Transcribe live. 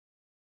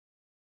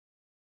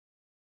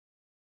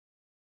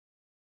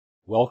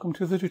Welcome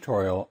to the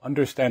tutorial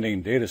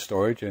Understanding Data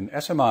Storage in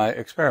SMI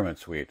Experiment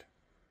Suite.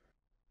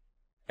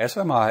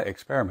 SMI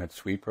Experiment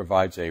Suite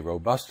provides a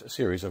robust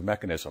series of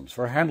mechanisms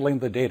for handling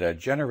the data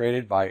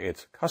generated by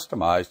its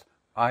customized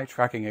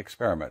eye-tracking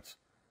experiments,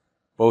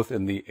 both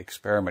in the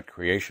experiment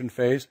creation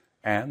phase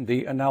and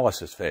the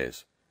analysis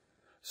phase.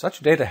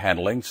 Such data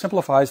handling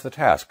simplifies the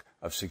task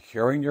of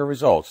securing your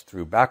results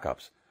through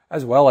backups,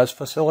 as well as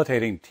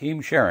facilitating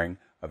team sharing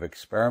of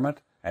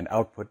experiment and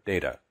output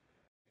data.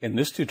 In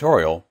this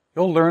tutorial,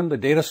 you'll learn the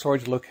data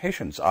storage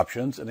locations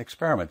options in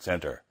Experiment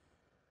Center,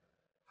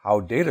 how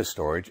data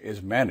storage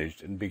is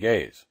managed in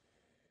bgaze,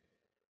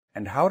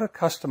 and how to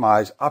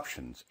customize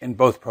options in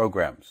both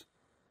programs.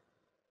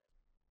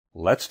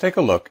 Let's take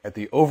a look at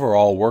the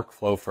overall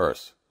workflow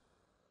first.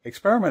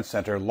 Experiment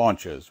Center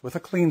launches with a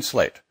clean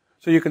slate,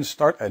 so you can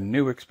start a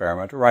new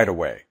experiment right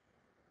away.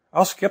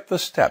 I'll skip the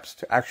steps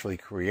to actually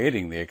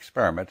creating the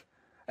experiment,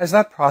 as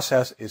that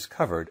process is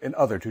covered in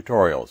other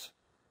tutorials.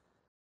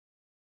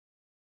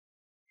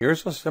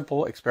 Here's a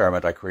simple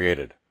experiment I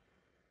created.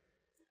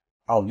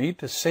 I'll need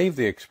to save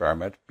the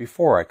experiment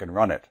before I can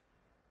run it.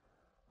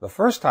 The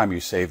first time you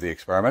save the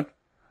experiment,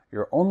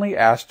 you're only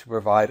asked to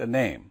provide a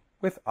name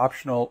with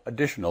optional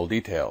additional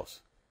details.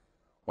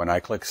 When I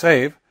click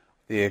Save,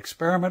 the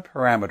experiment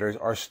parameters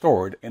are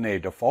stored in a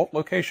default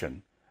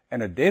location,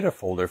 and a data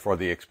folder for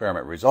the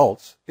experiment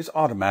results is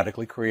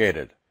automatically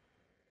created.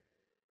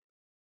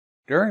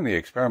 During the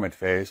experiment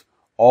phase,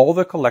 all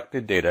the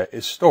collected data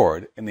is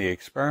stored in the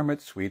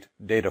Experiment Suite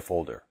data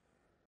folder.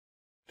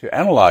 To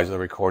analyze the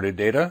recorded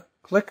data,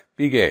 click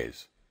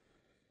bgaze.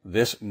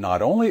 This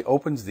not only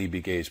opens the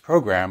bgaze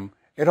program,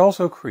 it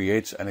also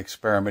creates an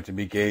experiment in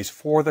bgaze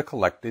for the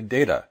collected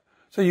data,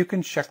 so you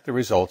can check the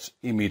results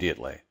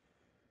immediately.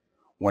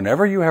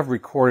 Whenever you have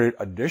recorded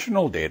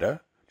additional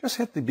data, just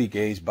hit the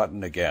bgaze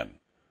button again.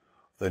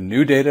 The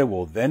new data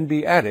will then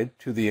be added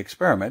to the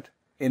experiment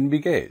in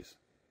bgaze.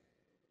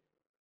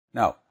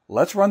 Now,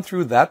 let's run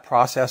through that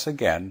process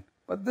again,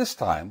 but this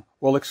time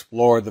we'll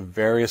explore the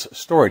various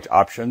storage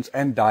options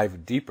and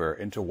dive deeper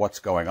into what's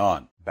going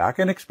on. Back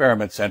in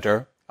Experiment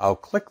Center, I'll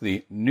click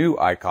the New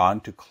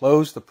icon to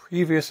close the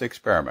previous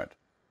experiment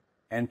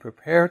and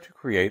prepare to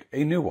create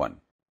a new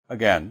one.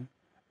 Again,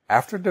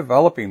 after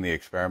developing the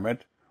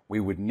experiment,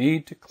 we would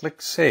need to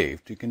click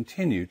Save to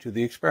continue to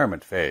the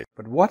experiment phase.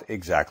 But what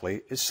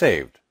exactly is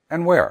saved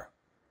and where?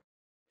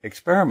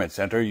 Experiment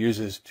Center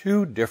uses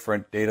two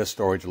different data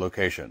storage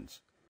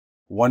locations,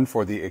 one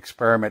for the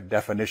experiment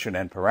definition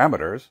and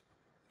parameters,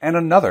 and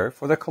another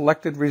for the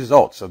collected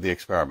results of the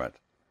experiment.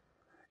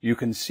 You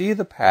can see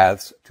the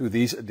paths to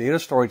these data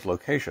storage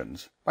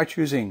locations by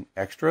choosing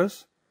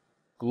Extras,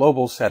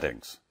 Global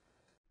Settings.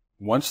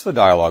 Once the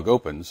dialog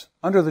opens,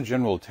 under the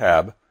General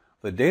tab,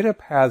 the Data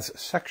Paths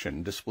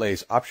section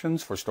displays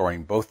options for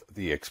storing both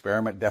the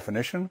experiment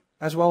definition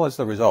as well as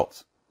the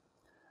results.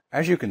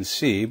 As you can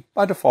see,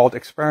 by default,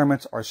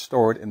 experiments are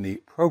stored in the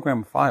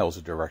Program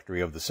Files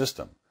directory of the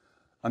system,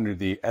 under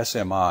the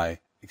SMI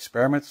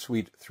Experiment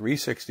Suite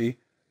 360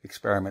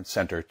 Experiment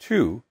Center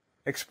 2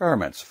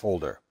 Experiments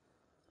folder.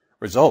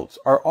 Results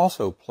are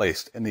also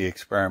placed in the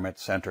Experiment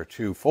Center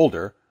 2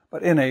 folder,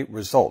 but in a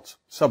Results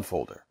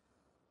subfolder.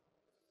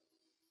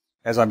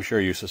 As I'm sure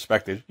you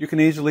suspected, you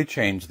can easily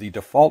change the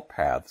default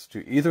paths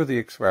to either the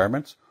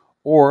experiments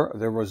or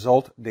the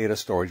result data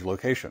storage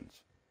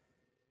locations.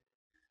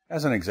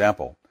 As an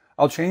example,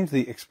 I'll change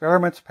the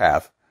experiments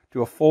path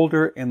to a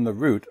folder in the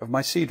root of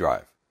my C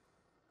drive.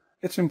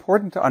 It's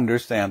important to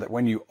understand that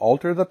when you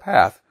alter the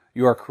path,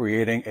 you are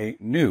creating a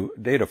new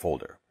data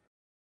folder.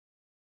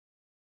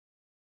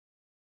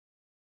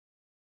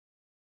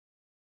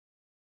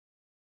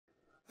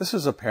 This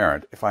is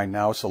apparent if I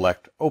now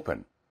select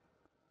Open.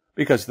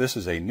 Because this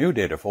is a new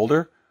data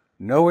folder,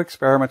 no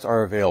experiments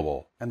are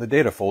available and the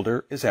data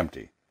folder is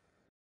empty.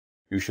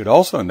 You should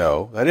also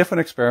know that if an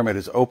experiment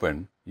is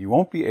open, you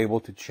won't be able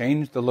to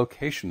change the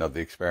location of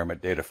the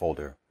experiment data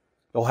folder.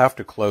 You'll have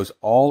to close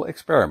all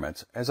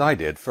experiments as I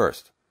did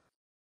first.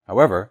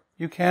 However,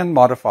 you can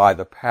modify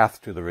the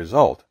path to the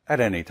result at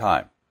any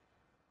time.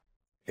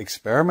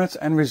 Experiments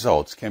and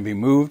results can be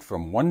moved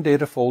from one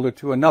data folder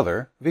to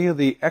another via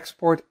the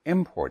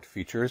Export-Import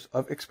features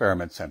of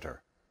Experiment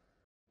Center.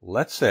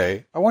 Let's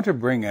say I want to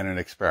bring in an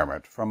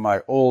experiment from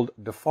my old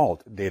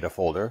default data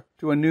folder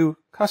to a new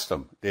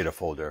custom data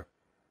folder.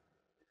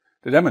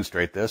 To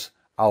demonstrate this,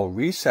 I'll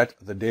reset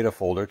the data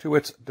folder to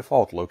its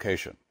default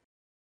location.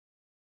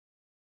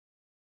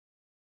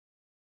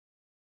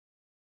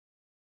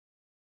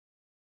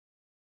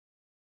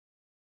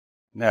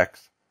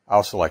 Next,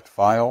 I'll select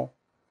File,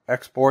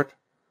 Export,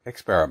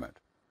 Experiment,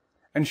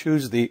 and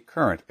choose the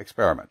current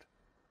experiment.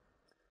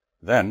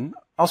 Then,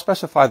 I'll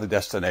specify the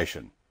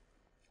destination.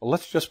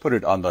 Let's just put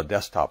it on the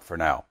desktop for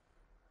now.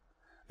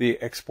 The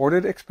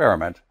exported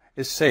experiment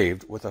is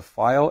saved with a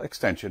file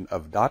extension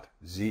of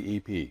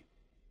 .zep.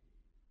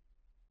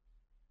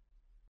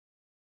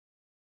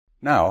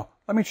 Now,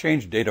 let me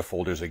change data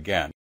folders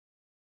again,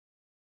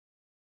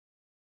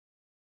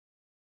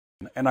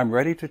 and I'm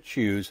ready to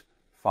choose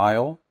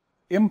File,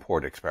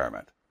 Import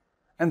Experiment,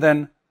 and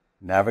then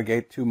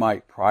navigate to my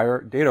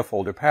prior data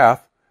folder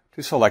path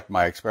to select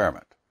my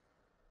experiment.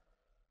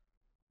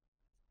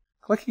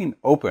 Clicking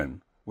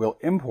Open will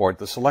import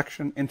the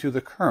selection into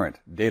the current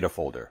data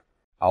folder.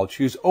 I'll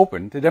choose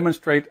Open to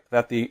demonstrate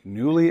that the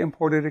newly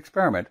imported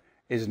experiment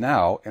is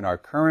now in our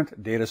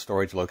current data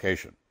storage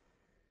location.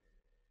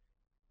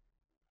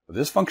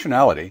 This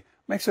functionality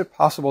makes it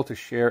possible to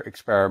share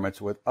experiments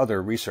with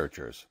other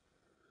researchers.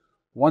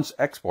 Once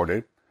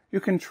exported, you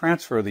can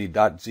transfer the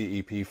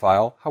 .zep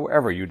file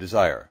however you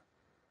desire.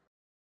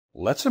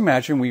 Let's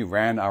imagine we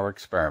ran our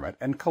experiment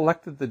and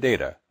collected the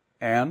data,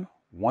 and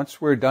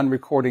once we're done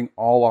recording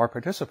all our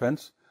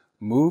participants,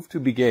 move to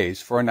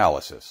BGAZE for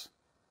analysis.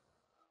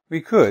 We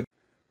could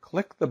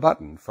click the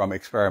button from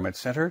Experiment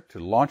Center to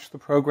launch the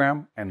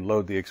program and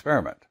load the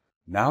experiment.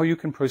 Now you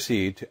can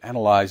proceed to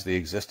analyze the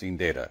existing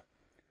data.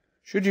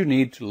 Should you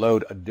need to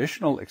load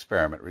additional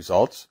experiment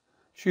results,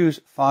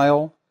 choose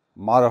File,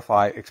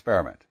 Modify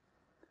Experiment.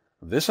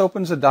 This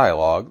opens a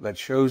dialog that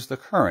shows the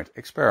current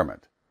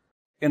experiment.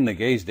 In the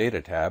Gaze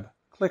Data tab,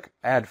 click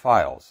Add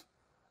Files,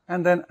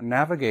 and then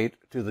navigate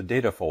to the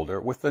data folder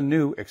with the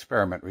new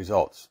experiment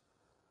results.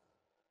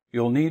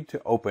 You'll need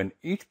to open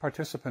each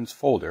participant's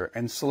folder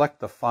and select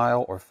the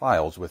file or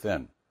files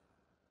within.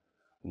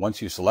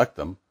 Once you select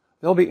them,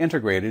 they'll be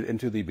integrated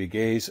into the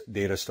BGAZE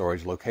data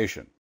storage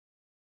location.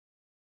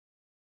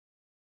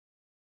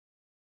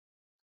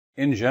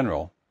 In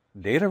general,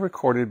 data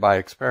recorded by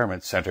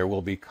Experiment Center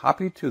will be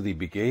copied to the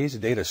BGAZE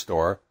data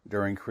store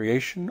during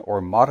creation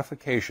or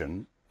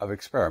modification of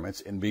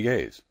experiments in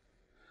BGAZE.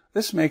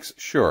 This makes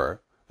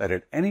sure that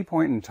at any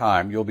point in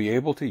time you'll be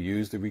able to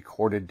use the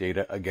recorded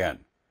data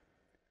again.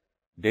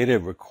 Data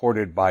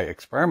recorded by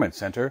Experiment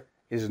Center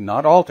is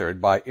not altered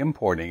by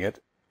importing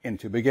it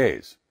into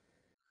BGAZE.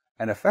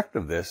 An effect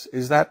of this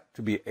is that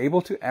to be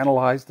able to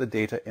analyze the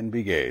data in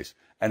BGAZE,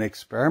 an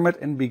experiment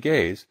in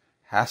BGAZE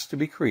has to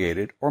be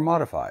created or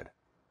modified.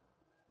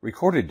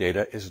 Recorded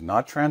data is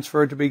not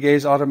transferred to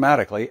BGAZE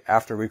automatically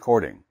after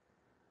recording.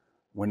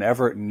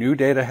 Whenever new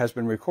data has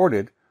been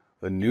recorded,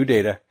 the new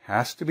data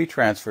has to be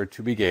transferred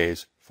to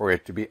BGAZE for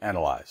it to be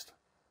analyzed.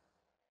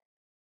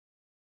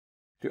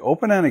 To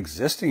open an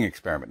existing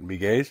experiment in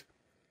BGAZE,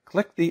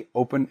 click the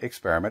Open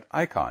Experiment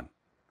icon.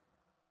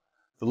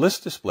 The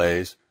list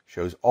displays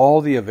shows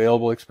all the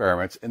available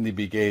experiments in the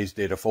BGAZE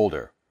data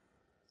folder.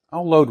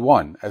 I'll load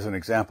one as an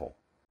example.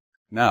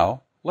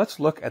 Now, let's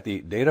look at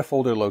the data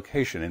folder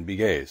location in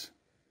BGAZE.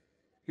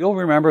 You'll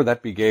remember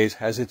that BGAZE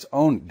has its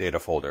own data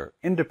folder,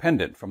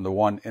 independent from the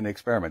one in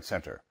Experiment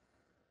Center.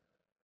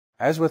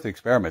 As with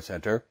Experiment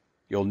Center,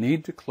 you'll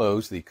need to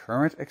close the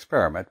current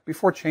experiment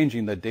before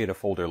changing the data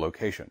folder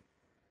location.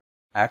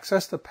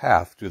 Access the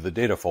path to the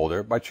data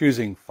folder by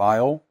choosing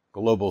File,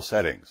 Global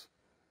Settings.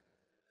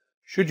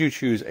 Should you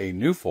choose a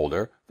new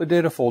folder, the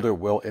data folder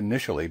will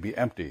initially be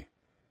empty.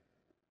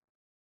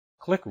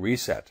 Click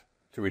Reset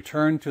to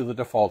return to the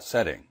default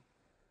setting.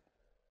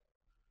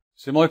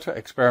 Similar to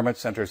Experiment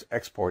Center's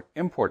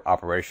export-import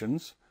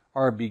operations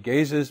are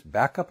BGAZE's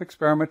Backup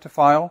Experiment to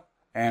File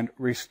and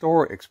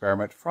Restore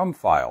Experiment from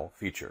File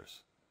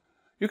features.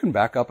 You can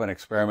back up an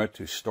experiment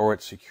to store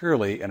it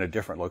securely in a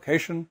different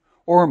location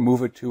or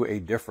move it to a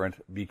different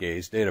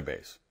BGAZE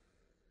database.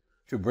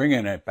 To bring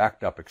in a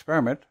backed up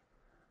experiment,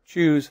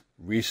 choose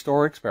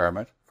Restore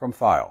Experiment from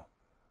File.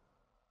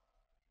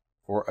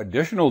 For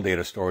additional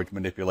data storage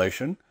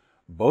manipulation,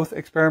 both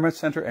Experiment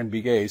Center and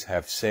BGAZE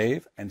have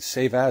Save and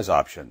Save As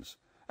options,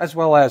 as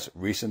well as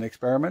Recent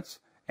Experiments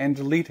and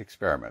Delete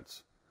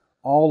Experiments,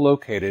 all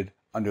located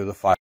under the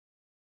File.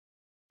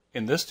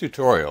 In this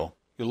tutorial,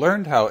 you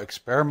learned how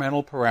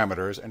experimental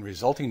parameters and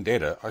resulting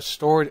data are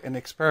stored in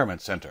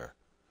Experiment Center,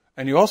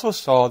 and you also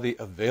saw the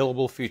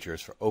available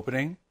features for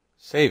opening,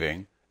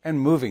 saving, and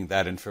moving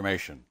that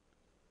information.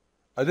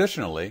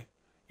 Additionally,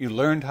 you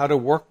learned how to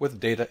work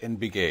with data in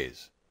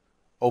BGAZE,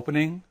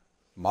 opening,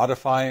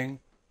 modifying,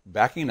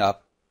 backing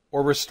up,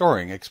 or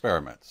restoring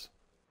experiments.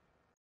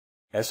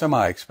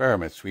 SMI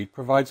Experiment Suite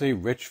provides a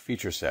rich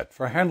feature set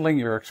for handling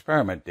your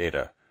experiment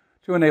data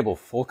to enable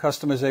full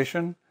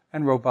customization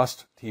and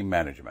robust team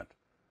management.